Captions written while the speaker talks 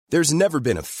There's never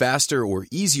been a faster or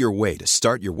easier way to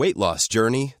start your weight loss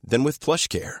journey than with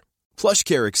PlushCare.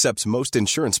 PlushCare accepts most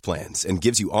insurance plans and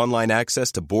gives you online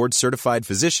access to board-certified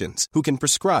physicians who can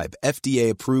prescribe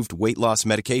FDA-approved weight loss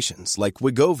medications like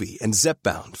Wegovy and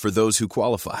Zepbound for those who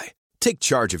qualify. Take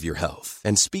charge of your health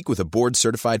and speak with a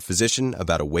board-certified physician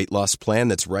about a weight loss plan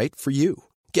that's right for you.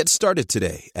 Get started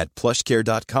today at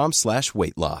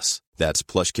plushcare.com/weight loss. That's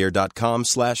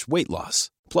plushcare.com/weight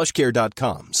loss.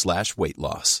 plushcare.com/weight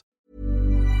loss.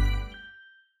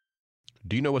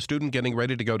 Do you know a student getting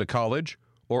ready to go to college?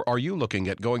 Or are you looking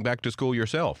at going back to school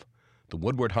yourself? The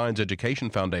Woodward Hines Education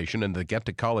Foundation and the Get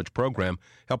to College program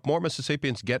help more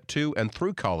Mississippians get to and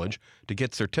through college to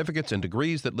get certificates and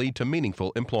degrees that lead to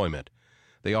meaningful employment.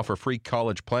 They offer free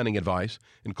college planning advice,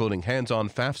 including hands-on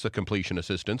FAFSA completion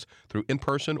assistance through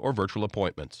in-person or virtual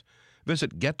appointments.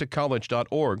 Visit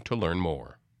gettocollege.org to learn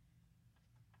more.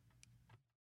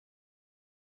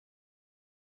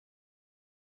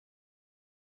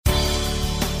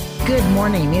 Good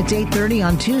morning. It's 8:30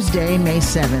 on Tuesday, May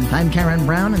 7th. I'm Karen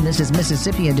Brown, and this is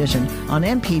Mississippi Edition on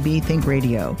MPB Think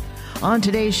Radio. On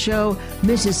today's show,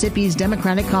 Mississippi's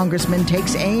Democratic congressman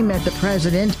takes aim at the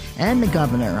president and the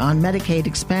governor on Medicaid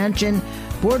expansion,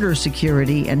 border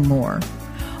security, and more.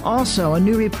 Also, a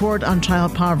new report on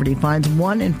child poverty finds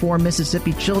 1 in 4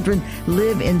 Mississippi children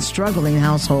live in struggling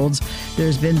households.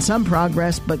 There's been some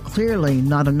progress, but clearly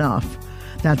not enough.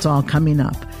 That's all coming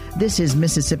up. This is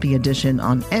Mississippi Edition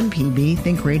on MPB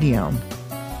Think Radio.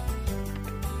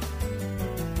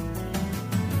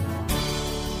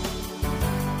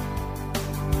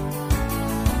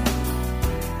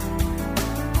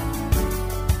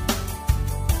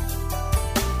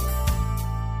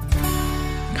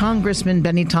 Congressman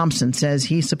Benny Thompson says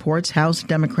he supports House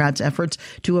Democrats' efforts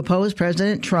to oppose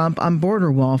President Trump on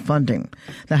border wall funding.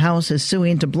 The House is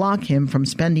suing to block him from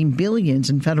spending billions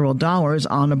in federal dollars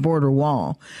on a border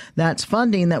wall. That's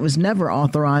funding that was never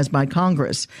authorized by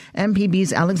Congress.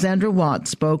 MPB's Alexandra Watt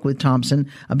spoke with Thompson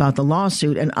about the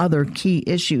lawsuit and other key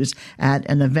issues at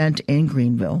an event in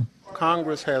Greenville.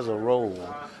 Congress has a role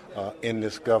in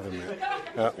this government.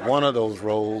 One of those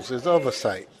roles is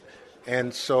oversight.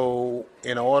 And so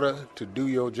in order to do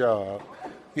your job,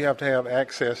 you have to have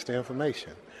access to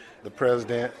information. The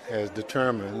president has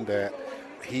determined that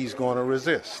he's going to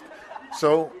resist.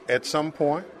 So at some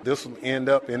point, this will end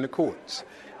up in the courts.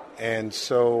 And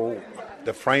so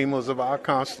the framers of our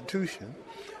Constitution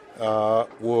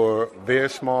were very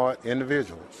smart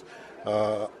individuals.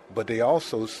 But they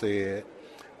also said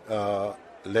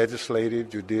legislative,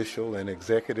 judicial, and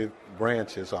executive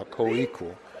branches are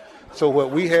co-equal. So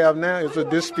what we have now is a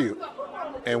dispute,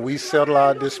 and we settle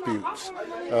our disputes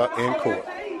in court.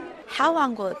 How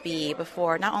long will it be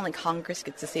before not only Congress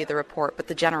gets to see the report, but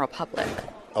the general public?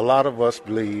 A lot of us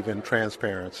believe in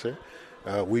transparency.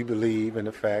 We believe in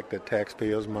the fact that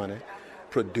taxpayers' money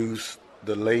produced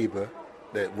the labor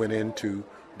that went into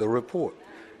the report.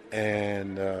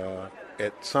 And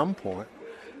at some point,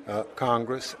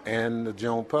 Congress and the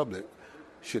general public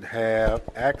should have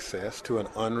access to an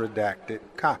unredacted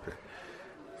copy.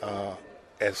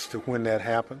 As to when that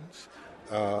happens,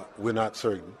 we're not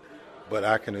certain. But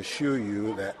I can assure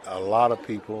you that a lot of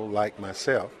people like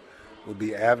myself will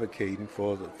be advocating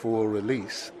for the full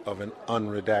release of an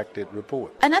unredacted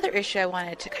report. Another issue I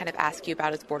wanted to kind of ask you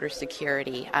about is border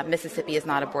security. Mississippi is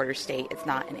not a border state. It's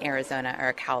not in Arizona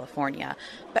or California.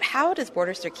 But how does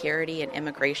border security and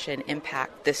immigration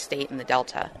impact this state and the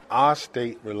Delta? Our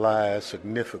state relies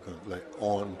significantly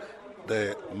on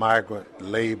the migrant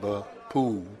labor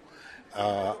pool.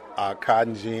 Our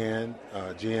cotton gin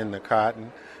the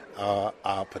cotton,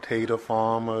 our potato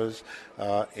farmers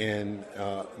in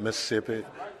Mississippi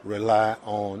rely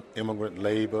on immigrant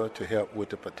labor to help with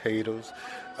the potatoes.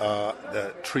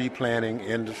 The tree planting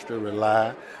industry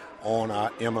rely on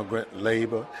our immigrant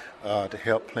labor to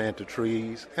help plant the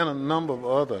trees, and a number of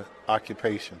other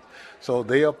occupations. So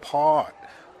they are part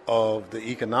of the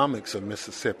economics of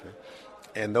Mississippi,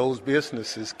 and those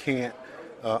businesses can't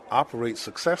operate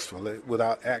successfully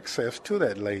without access to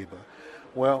that labor.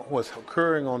 Well, what's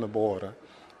occurring on the border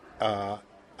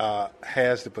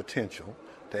has the potential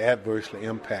to adversely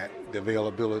impact the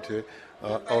availability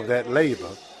of that labor.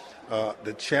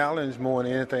 The challenge more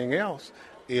than anything else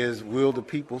is, will the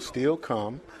people still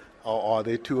come, or are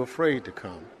they too afraid to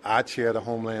come? I chair the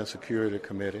Homeland Security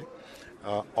Committee.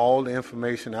 All the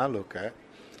information I look at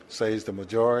says the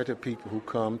majority of people who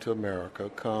come to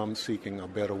America come seeking a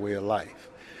better way of life.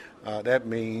 That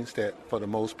means that for the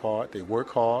most part they work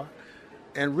hard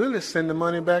and really send the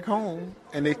money back home,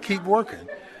 and they keep working.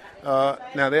 Now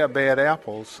there are bad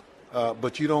apples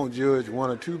but you don't judge one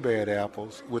or two bad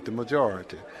apples with the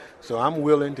majority. So I'm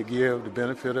willing to give the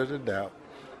benefit of the doubt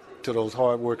to those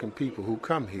hardworking people who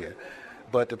come here.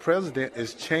 But the president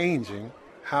is changing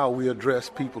how we address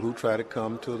people who try to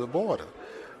come to the border.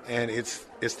 And it's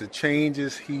the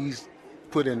changes he's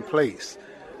put in place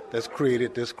that's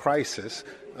created this crisis,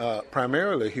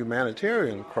 primarily a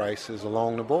humanitarian crisis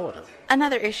along the border.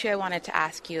 Another issue I wanted to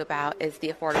ask you about is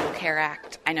the Affordable Care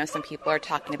Act. I know some people are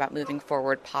talking about moving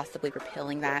forward, possibly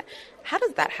repealing that. How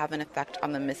does that have an effect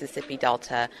on the Mississippi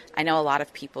Delta? I know a lot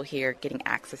of people here getting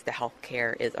access to health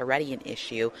care is already an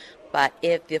issue, but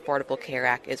if the Affordable Care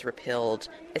Act is repealed,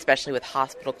 especially with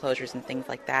hospital closures and things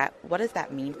like that, what does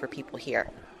that mean for people here?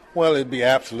 Well, it'd be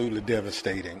absolutely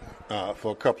devastating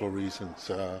for a couple of reasons.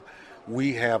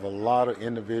 We have a lot of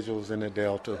individuals in the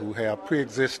Delta who have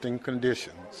pre-existing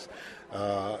conditions.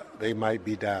 They might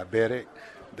be diabetic,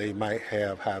 they might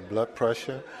have high blood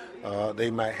pressure, they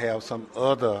might have some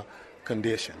other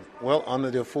condition. Well,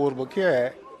 under the Affordable Care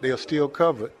Act, they are still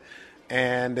covered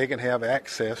and they can have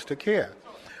access to care.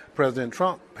 President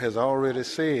Trump has already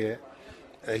said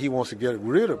he wants to get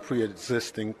rid of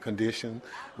pre-existing condition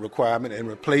requirement and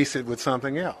replace it with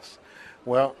something else.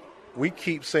 Well, we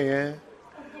keep saying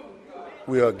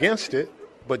we're against it,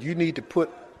 but you need to put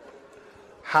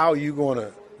how you're going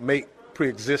to make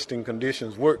pre-existing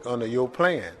conditions work under your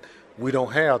plan. We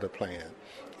don't have the plan.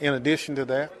 In addition to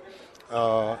that,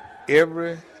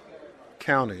 every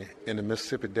county in the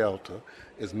Mississippi Delta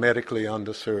is medically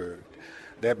underserved.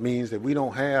 That means that we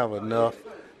don't have enough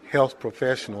health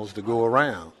professionals to go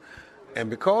around. And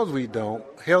because we don't,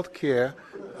 health care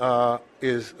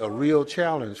is a real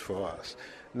challenge for us.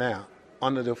 Now,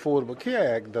 under the Affordable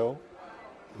Care Act, though,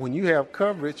 when you have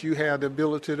coverage, you have the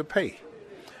ability to pay.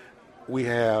 We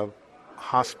have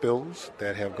hospitals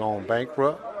that have gone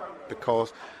bankrupt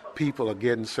because people are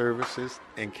getting services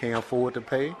and can't afford to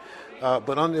pay.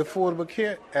 But under the Affordable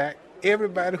Care Act,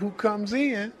 everybody who comes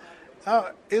in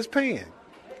is paying.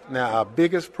 Now, our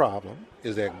biggest problem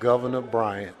is that Governor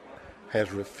Bryant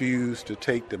has refused to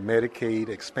take the Medicaid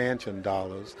expansion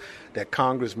dollars that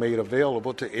Congress made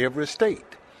available to every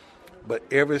state. But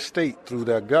every state, through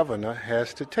their governor,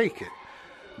 has to take it.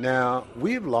 Now,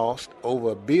 we've lost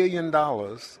over $1 billion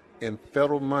in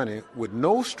federal money with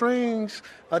no strings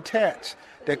attached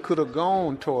that could have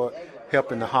gone toward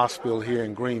helping the hospital here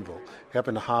in Greenville,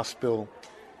 helping the hospital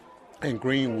in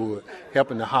Greenwood,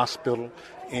 helping the hospital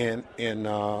in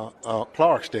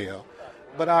Clarksdale.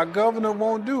 But our governor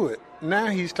won't do it. Now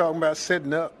he's talking about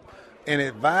setting up an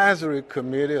advisory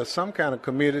committee or some kind of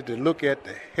committee to look at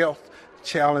the health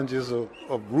challenges of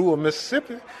rural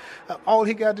Mississippi. All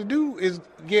he got to do is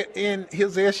get in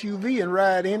his SUV and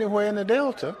ride anywhere in the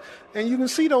Delta, and you can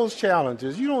see those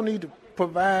challenges. You don't need to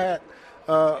provide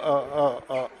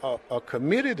a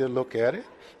committee to look at it.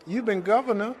 You've been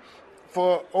governor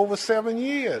for over 7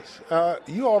 years.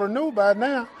 You ought to know by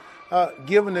now,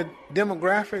 given the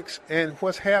demographics and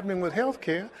what's happening with health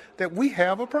care, that we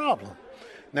have a problem.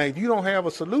 Now, if you don't have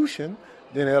a solution,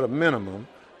 then at a minimum,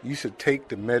 you should take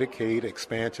the Medicaid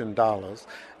expansion dollars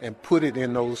and put it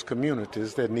in those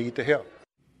communities that need the help.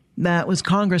 That was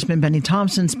Congressman Benny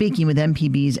Thompson speaking with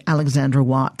MPB's Alexandra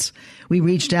Watts. We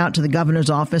reached out to the governor's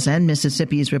office, and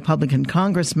Mississippi's Republican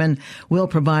congressman will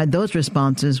provide those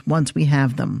responses once we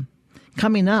have them.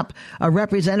 Coming up, a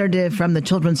representative from the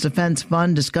Children's Defense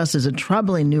Fund discusses a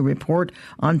troubling new report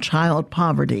on child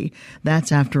poverty.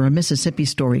 That's after a Mississippi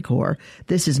StoryCorps.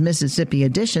 This is Mississippi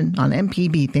Edition on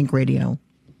MPB Think Radio.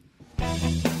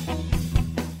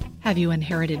 Have you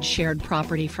inherited shared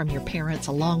property from your parents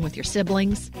along with your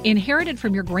siblings? Inherited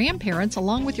from your grandparents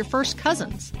along with your first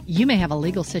cousins? You may have a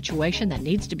legal situation that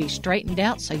needs to be straightened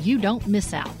out so you don't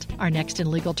miss out. Our next in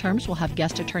Legal Terms will have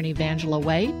guest attorney Vangela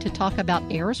Wade to talk about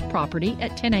heirs property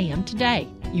at 10 a.m. today.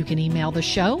 You can email the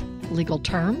show,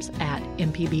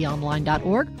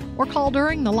 legalterms@mpbonline.org, or call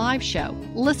during the live show.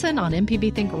 Listen on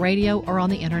MPB Think Radio or on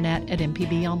the internet at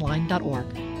mpbonline.org.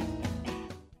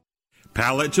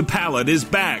 Palate to Palate is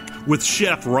back with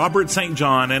Chef Robert St.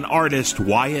 John and artist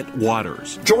Wyatt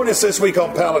Waters. Join us this week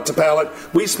on Palate to Palate.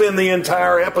 We spend the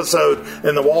entire episode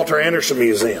in the Walter Anderson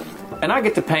Museum. And I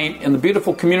get to paint in the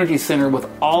beautiful community center with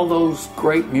all those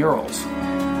great murals.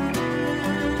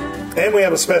 And we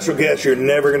have a special guest you're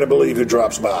never going to believe who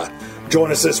drops by. Join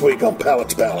us this week on Palate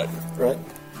to Palate. Right?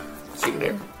 See you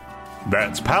there.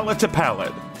 That's Palate to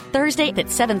Palate. Thursday at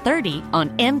 7:30 on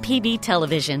MPB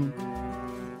Television.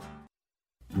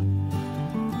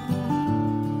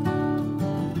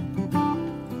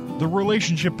 The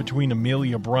relationship between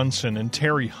Amelia Brunson and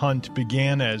Terry Hunt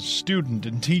began as student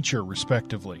and teacher,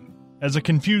 respectively. As a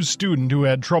confused student who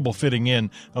had trouble fitting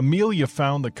in, Amelia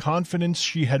found the confidence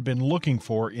she had been looking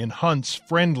for in Hunt's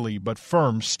friendly but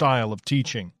firm style of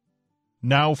teaching.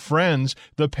 Now friends,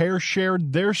 the pair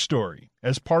shared their story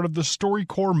as part of the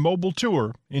StoryCorps mobile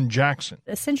tour in Jackson.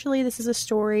 Essentially, this is a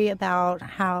story about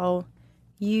how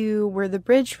you were the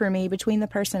bridge for me between the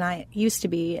person I used to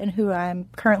be and who I'm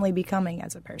currently becoming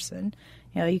as a person.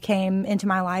 You know, you came into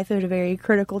my life at a very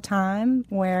critical time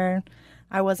where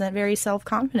I wasn't very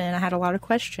self-confident. I had a lot of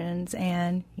questions,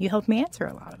 and you helped me answer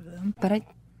a lot of them. But I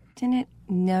didn't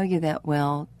know you that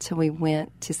well till we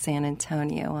went to San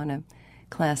Antonio on a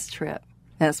class trip.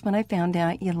 That's when I found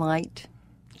out you liked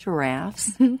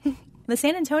giraffes. The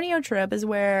San Antonio trip is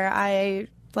where I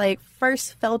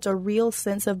first felt a real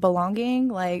sense of belonging,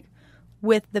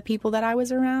 with the people that I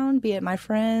was around, be it my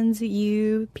friends,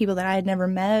 you, people that I had never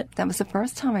met. That was the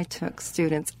first time I took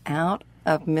students out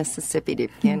of Mississippi to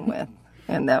begin with.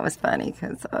 And that was funny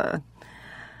because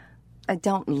I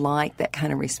don't like that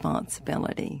kind of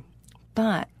responsibility.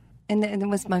 But, and it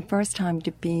was my first time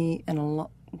to be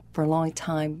for a long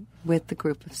time with the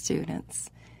group of students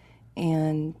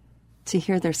and to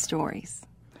hear their stories.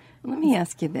 Let me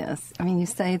ask you this. I mean, you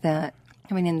say that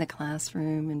coming in the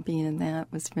classroom and being in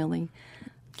that was really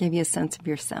gave you a sense of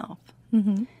yourself.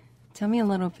 Mm-hmm. Tell me a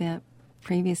little bit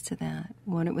previous to that,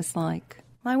 what it was like.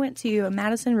 I went to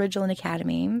Madison Ridgeland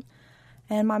Academy,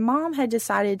 and my mom had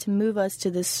decided to move us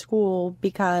to this school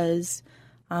because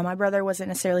my brother wasn't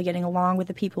necessarily getting along with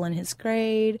the people in his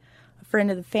grade. A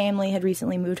friend of the family had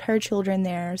recently moved her children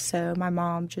there, so my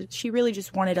mom, she really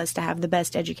just wanted us to have the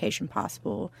best education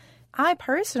possible. I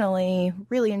personally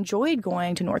really enjoyed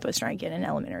going to Northwest Rankin in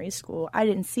elementary school. I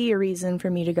didn't see a reason for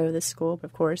me to go to this school, but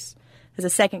of course, as a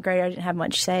second grader, I didn't have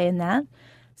much say in that.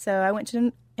 So I went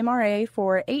to MRA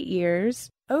for 8 years.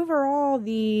 Overall,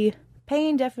 the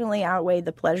pain definitely outweighed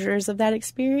the pleasures of that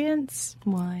experience.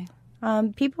 Why?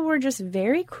 People were just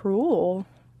very cruel.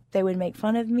 They would make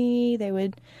fun of me. They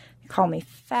would call me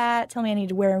fat, tell me I need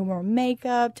to wear more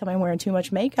makeup, tell me I'm wearing too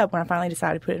much makeup when I finally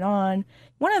decided to put it on.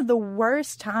 One of the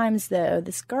worst times, though,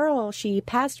 this girl, she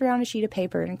passed around a sheet of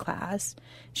paper in class.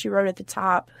 She wrote at the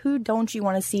top, "Who don't you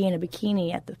want to see in a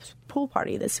bikini at the pool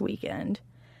party this weekend?"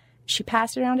 She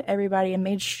passed it around to everybody and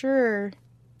made sure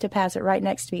to pass it right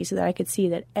next to me so that I could see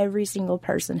that every single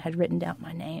person had written down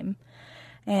my name.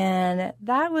 And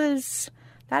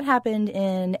that happened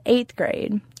in 8th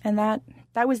grade, and that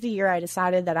was the year I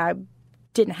decided that I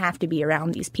didn't have to be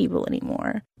around these people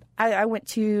anymore. I went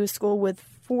to school with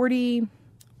 40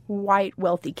 white,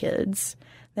 wealthy kids.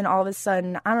 Then all of a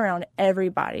sudden, I'm around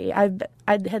everybody. I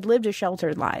had lived a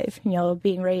sheltered life,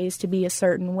 being raised to be a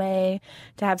certain way,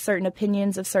 to have certain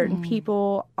opinions of certain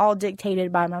people, all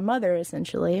dictated by my mother,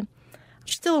 essentially.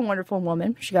 She's still a wonderful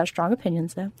woman. She got strong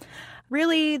opinions, though.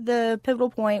 Really, the pivotal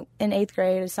point in 8th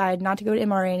grade, I decided not to go to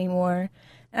MRA anymore.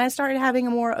 And I started having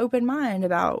a more open mind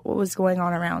about what was going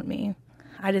on around me.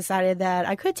 I decided that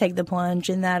I could take the plunge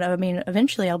and that,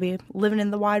 eventually I'll be living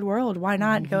in the wide world. Why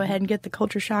not go ahead and get the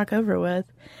culture shock over with?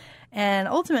 And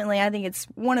ultimately, I think it's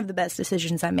one of the best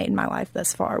decisions I made in my life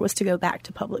thus far was to go back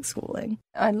to public schooling.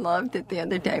 I loved it the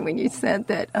other day when you said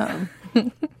that.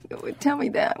 Tell me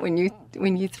that, when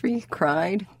you three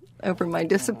cried over my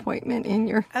disappointment in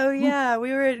your... Oh, yeah.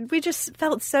 We just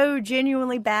felt so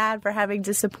genuinely bad for having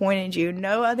disappointed you.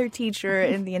 No other teacher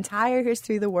in the entire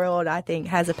history of the world, I think,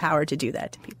 has a power to do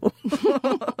that to people.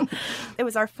 It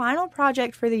was our final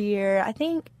project for the year. I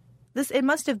think it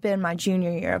must have been my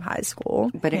junior year of high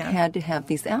school. But it had to have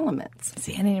these elements.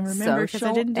 See, I didn't even remember because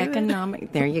I didn't do economic,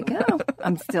 it. There you go.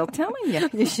 I'm still telling you.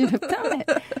 You should have done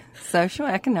it. Social,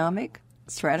 economic,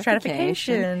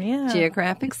 stratification, yeah.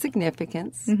 Geographic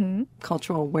significance,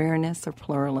 cultural awareness or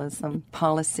pluralism,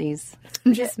 policies.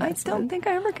 I don't think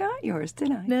I ever got yours, did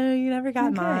I? No, you never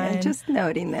got mine. I'm just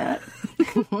noting that.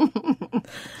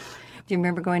 Do you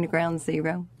remember going to Ground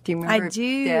Zero? Do you remember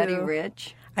Daddy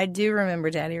Rich? I do remember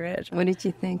Daddy Rich. What did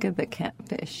you think of the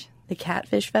Catfish? The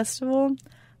Catfish Festival?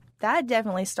 That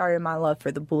definitely started my love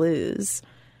for the blues.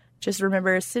 Just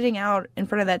remember sitting out in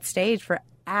front of that stage for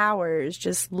hours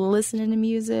just listening to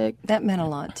music. That meant a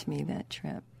lot to me, that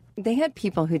trip. They had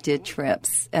people who did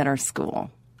trips at our school,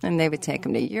 and they would take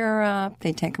them to Europe,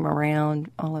 they'd take them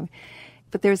around, all of it.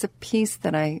 But there's a piece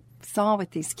that I saw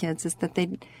with these kids is that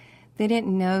they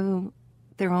didn't know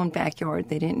their own backyard.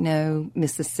 They didn't know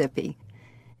Mississippi.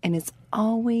 And it's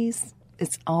always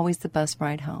the bus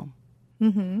ride home.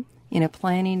 Mm-hmm.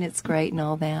 Planning, it's great and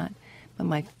all that. But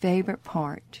my favorite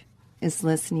part is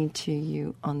listening to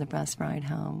you on the bus ride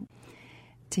home,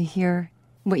 to hear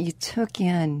what you took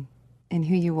in and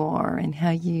who you are and how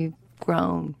you've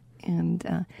grown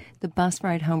And the bus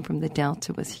ride home from the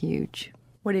Delta was huge.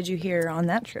 What did you hear on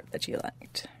that trip that you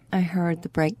liked? I heard the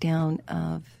breakdown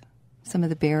of some of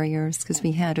the barriers, because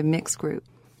we had a mixed group,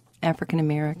 African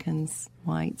Americans,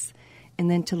 whites,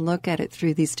 and then to look at it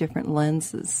through these different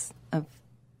lenses of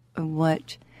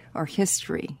what our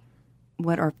history,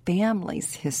 what our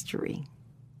family's history,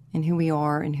 and who we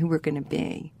are and who we're going to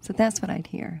be. So that's what I'd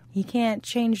hear. You can't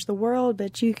change the world,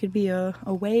 but you could be a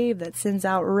wave that sends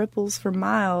out ripples for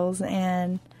miles,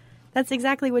 and that's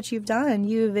exactly what you've done.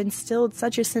 You've instilled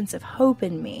such a sense of hope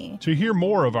in me. To hear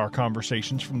more of our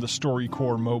conversations from the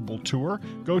StoryCorps Mobile Tour,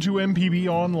 go to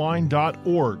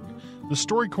mpbonline.org. The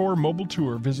StoryCorps Mobile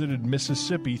Tour visited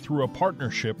Mississippi through a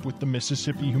partnership with the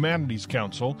Mississippi Humanities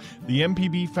Council, the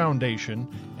MPB Foundation,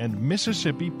 and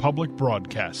Mississippi Public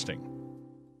Broadcasting.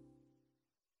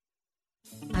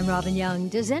 I'm Robin Young.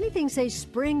 Does anything say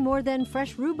spring more than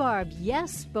fresh rhubarb?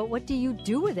 Yes, but what do you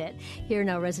do with it? Here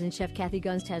now, resident chef Kathy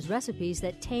Gunst has recipes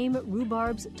that tame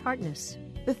rhubarb's tartness.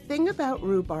 The thing about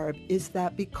rhubarb is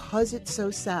that because it's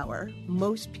so sour,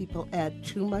 most people add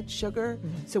too much sugar.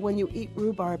 So when you eat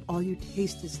rhubarb, all you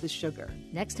taste is the sugar.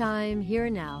 Next time, here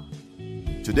and now.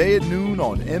 Today at noon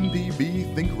on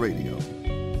MPB Think Radio.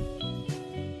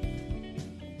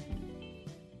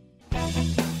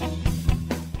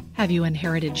 Have you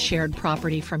inherited shared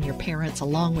property from your parents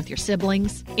along with your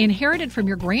siblings? Inherited from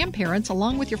your grandparents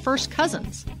along with your first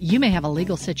cousins? You may have a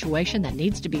legal situation that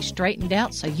needs to be straightened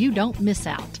out so you don't miss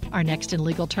out. Our next in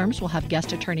Legal Terms will have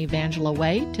guest attorney Vangela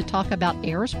Wade to talk about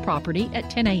heirs property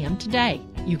at 10 a.m. today.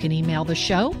 You can email the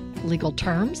show,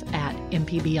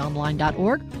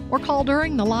 legalterms@mpbonline.org, or call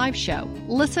during the live show.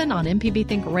 Listen on MPB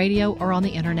Think Radio or on the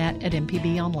internet at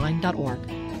mpbonline.org.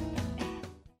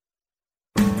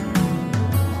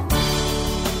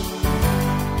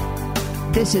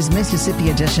 This is Mississippi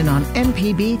Edition on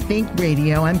MPB Think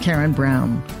Radio. I'm Karen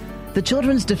Brown. The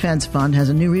Children's Defense Fund has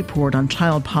a new report on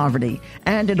child poverty,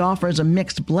 and it offers a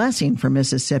mixed blessing for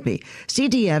Mississippi.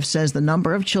 CDF says the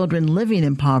number of children living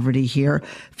in poverty here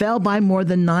fell by more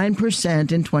than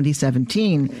 9% in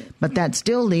 2017, but that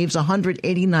still leaves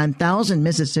 189,000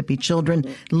 Mississippi children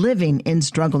living in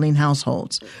struggling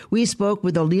households. We spoke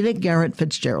with Olita Garrett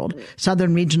Fitzgerald,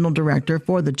 Southern Regional Director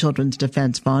for the Children's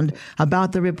Defense Fund,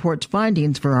 about the report's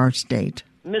findings for our state.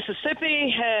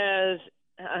 Mississippi has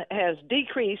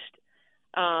decreased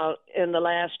in the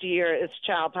last year its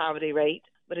child poverty rate,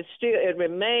 but it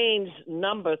remains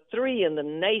number 3 in the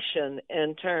nation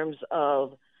in terms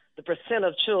of the percent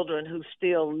of children who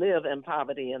still live in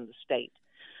poverty in the state.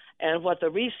 And what the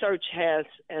research has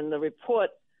and the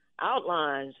report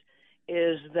outlines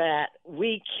is that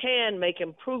we can make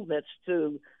improvements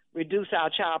to reduce our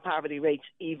child poverty rates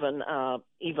even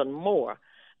more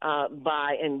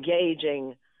by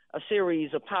engaging a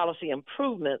series of policy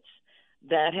improvements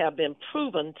that have been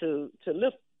proven to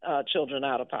lift children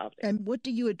out of poverty. And what do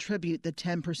you attribute the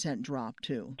 10% drop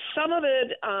to? Some of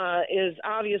it is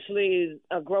obviously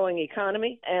a growing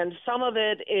economy, and some of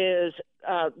it is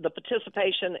the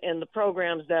participation in the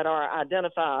programs that are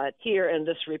identified here in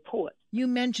this report. You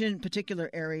mentioned particular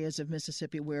areas of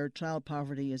Mississippi where child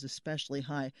poverty is especially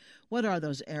high. What are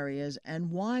those areas,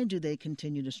 and why do they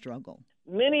continue to struggle?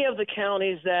 Many of the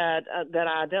counties that I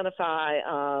identify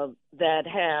that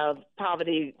have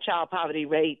child poverty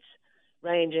rates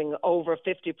ranging over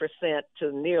 50%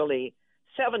 to nearly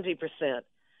 70%,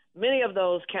 many of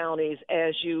those counties,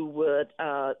 as you would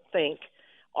think,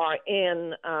 are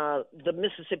in the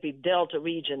Mississippi Delta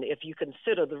region, if you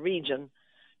consider the region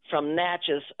from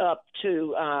Natchez up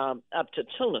to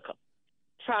Tunica.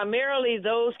 Primarily,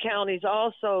 those counties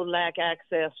also lack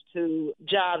access to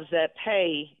jobs that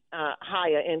pay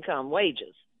higher income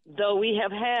wages. Though we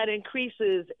have had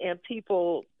increases in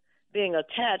people being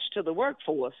attached to the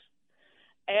workforce,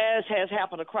 as has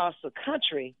happened across the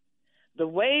country, the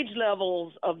wage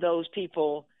levels of those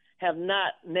people have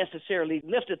not necessarily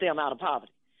lifted them out of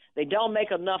poverty. They don't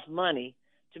make enough money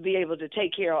to be able to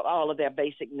take care of all of their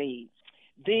basic needs.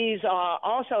 These are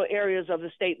also areas of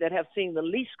the state that have seen the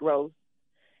least growth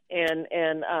in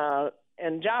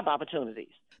job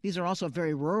opportunities. These are also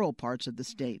very rural parts of the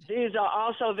state. These are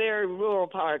also very rural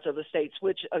parts of the states,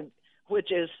 which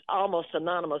is almost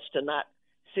synonymous to not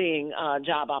seeing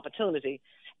job opportunity,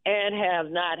 and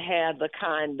have not had the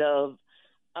kind of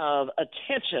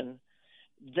attention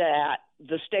that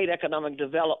the state economic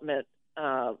development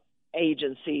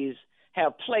agencies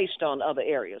have placed on other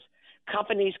areas.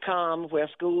 Companies come where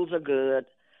schools are good,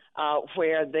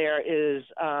 where there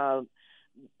are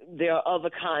other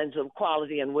kinds of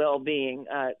quality and well-being,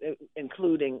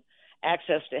 including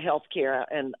access to health care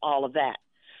and all of that.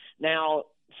 Now,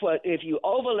 if you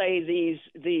overlay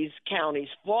these counties,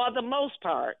 for the most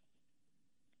part,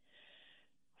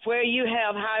 where you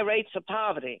have high rates of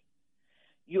poverty,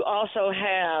 you also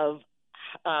have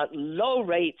low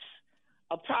rates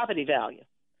of property value.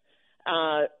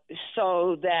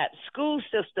 So that school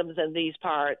systems in these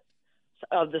parts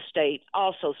of the state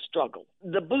also struggle.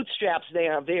 The bootstraps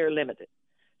there are very limited.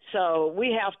 So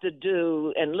we have to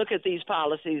do and look at these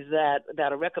policies that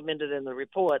are recommended in the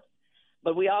report,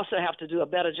 but we also have to do a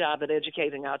better job at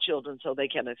educating our children so they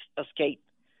can escape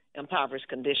impoverished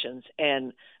conditions,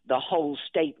 and the whole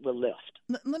state will lift.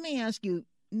 Let me ask you,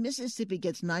 Mississippi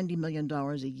gets $90 million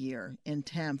a year in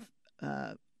TAMF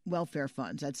welfare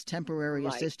funds. That's temporary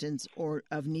assistance or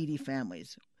of needy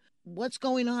families. What's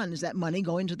going on? Is that money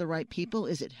going to the right people?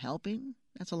 Is it helping?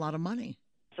 That's a lot of money.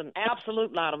 It's an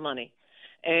absolute lot of money.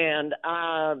 And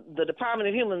the Department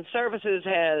of Human Services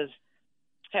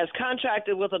has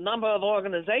contracted with a number of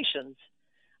organizations.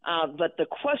 But the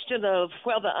question of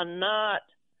whether or not,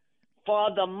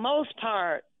 for the most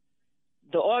part,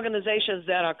 the organizations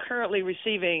that are currently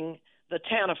receiving the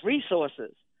TANF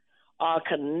resources are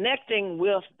connecting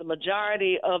with the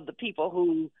majority of the people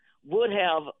who would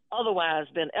have otherwise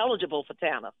been eligible for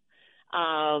TANF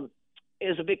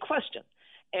is a big question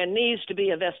and needs to be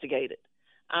investigated.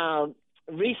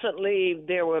 Recently,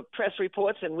 there were press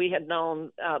reports, and we had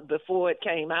known before it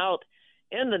came out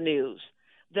in the news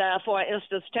that, for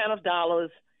instance, TANF dollars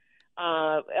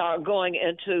are going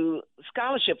into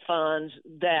scholarship funds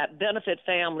that benefit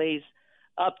families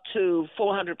up to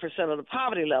 400% of the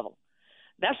poverty level.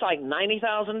 That's like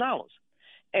 $90,000.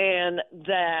 And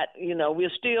that,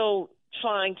 we're still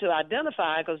trying to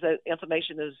identify, because that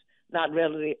information is not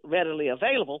readily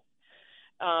available,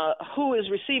 who is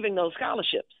receiving those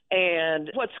scholarships and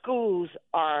what schools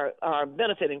are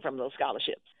benefiting from those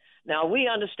scholarships. Now, we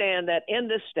understand that in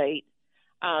this state,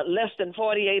 less than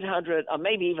 4,800 or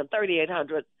maybe even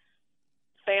 3,800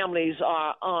 families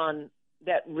are on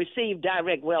that receive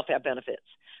direct welfare benefits.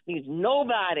 It means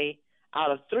nobody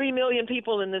out of 3 million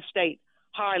people in this state,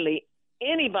 hardly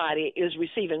anybody is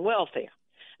receiving welfare.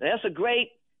 Now, that's a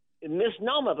great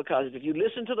misnomer, because if you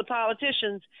listen to the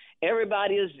politicians,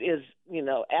 everybody is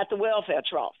at the welfare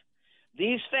trough.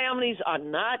 These families are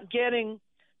not getting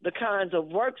the kinds of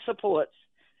work supports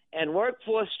and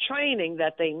workforce training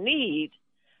that they need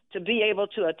to be able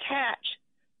to attach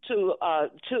to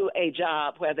a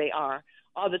job where they are,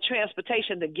 or the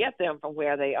transportation to get them from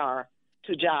where they are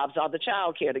to jobs, or the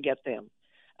child care to get them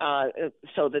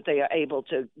so that they are able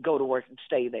to go to work and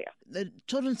stay there. The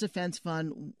Children's Defense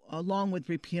Fund, along with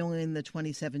repealing the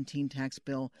 2017 tax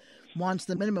bill, wants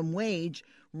the minimum wage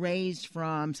raised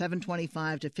from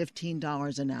 $7.25 to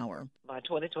 $15 an hour. By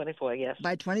 2024, yes.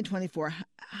 By 2024.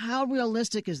 How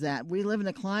realistic is that? We live in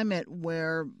a climate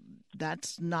where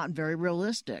that's not very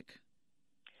realistic.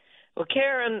 Well,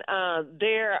 Karen,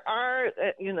 there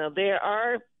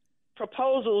are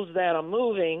proposals that are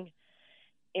moving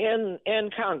in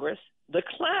Congress. The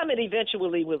climate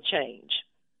eventually will change.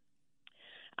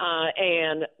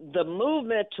 And the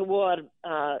movement toward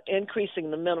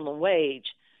increasing the minimum wage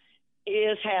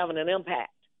is having an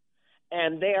impact.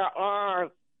 And there are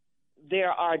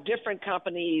different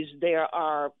companies, there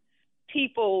are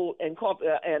people and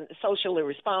socially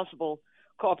responsible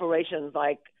corporations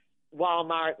like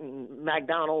Walmart and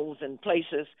McDonald's and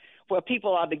places where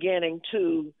people are beginning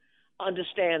to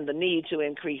understand the need to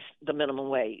increase the minimum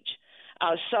wage.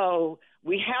 So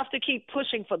we have to keep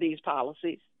pushing for these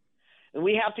policies. And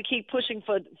we have to keep pushing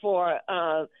for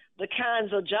the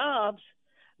kinds of jobs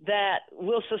that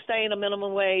will sustain a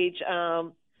minimum wage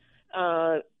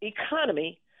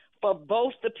economy for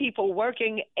both the people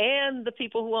working and the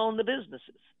people who own the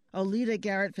businesses. Olita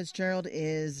Garrett Fitzgerald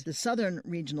is the Southern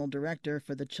Regional Director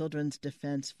for the Children's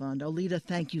Defense Fund. Olita,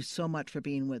 thank you so much for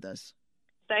being with us.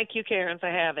 Thank you, Karen, for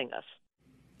having us.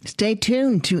 Stay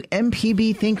tuned to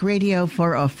MPB Think Radio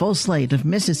for a full slate of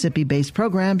Mississippi-based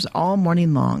programs all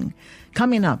morning long.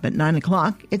 Coming up at 9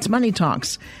 o'clock, it's Money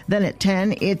Talks. Then at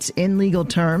 10, it's In Legal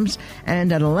Terms.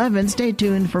 And at 11, stay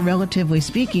tuned for Relatively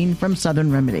Speaking from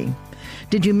Southern Remedy.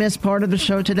 Did you miss part of the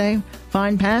show today?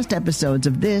 Find past episodes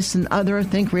of this and other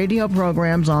Think Radio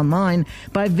programs online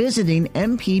by visiting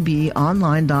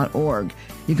mpbonline.org.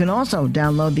 You can also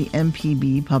download the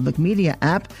MPB Public Media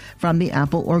app from the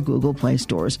Apple or Google Play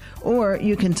stores, or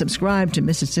you can subscribe to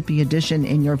Mississippi Edition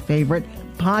in your favorite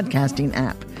podcasting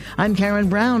app. I'm Karen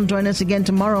Brown. Join us again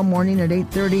tomorrow morning at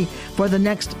 8:30 for the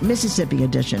next Mississippi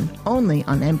Edition, only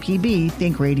on MPB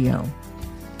Think Radio.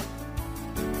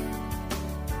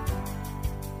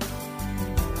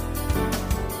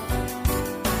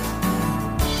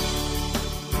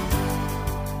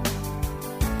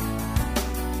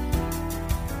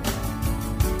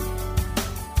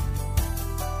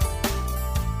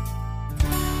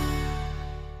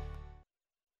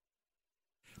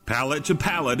 Palate to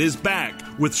Palate is back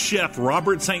with Chef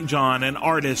Robert St. John and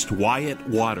artist Wyatt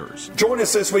Waters. Join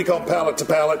us this week on Palate to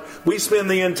Palate. We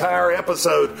spend the entire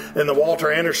episode in the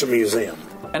Walter Anderson Museum.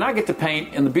 And I get to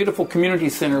paint in the beautiful community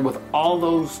center with all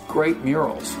those great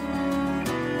murals.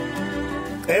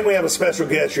 And we have a special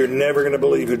guest you're never going to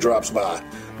believe who drops by.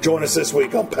 Join us this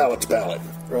week on Palate to Palate.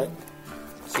 Right?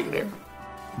 See you there.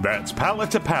 That's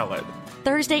Palate to Palate.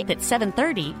 Thursday at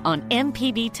 7:30 on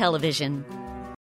MPB Television.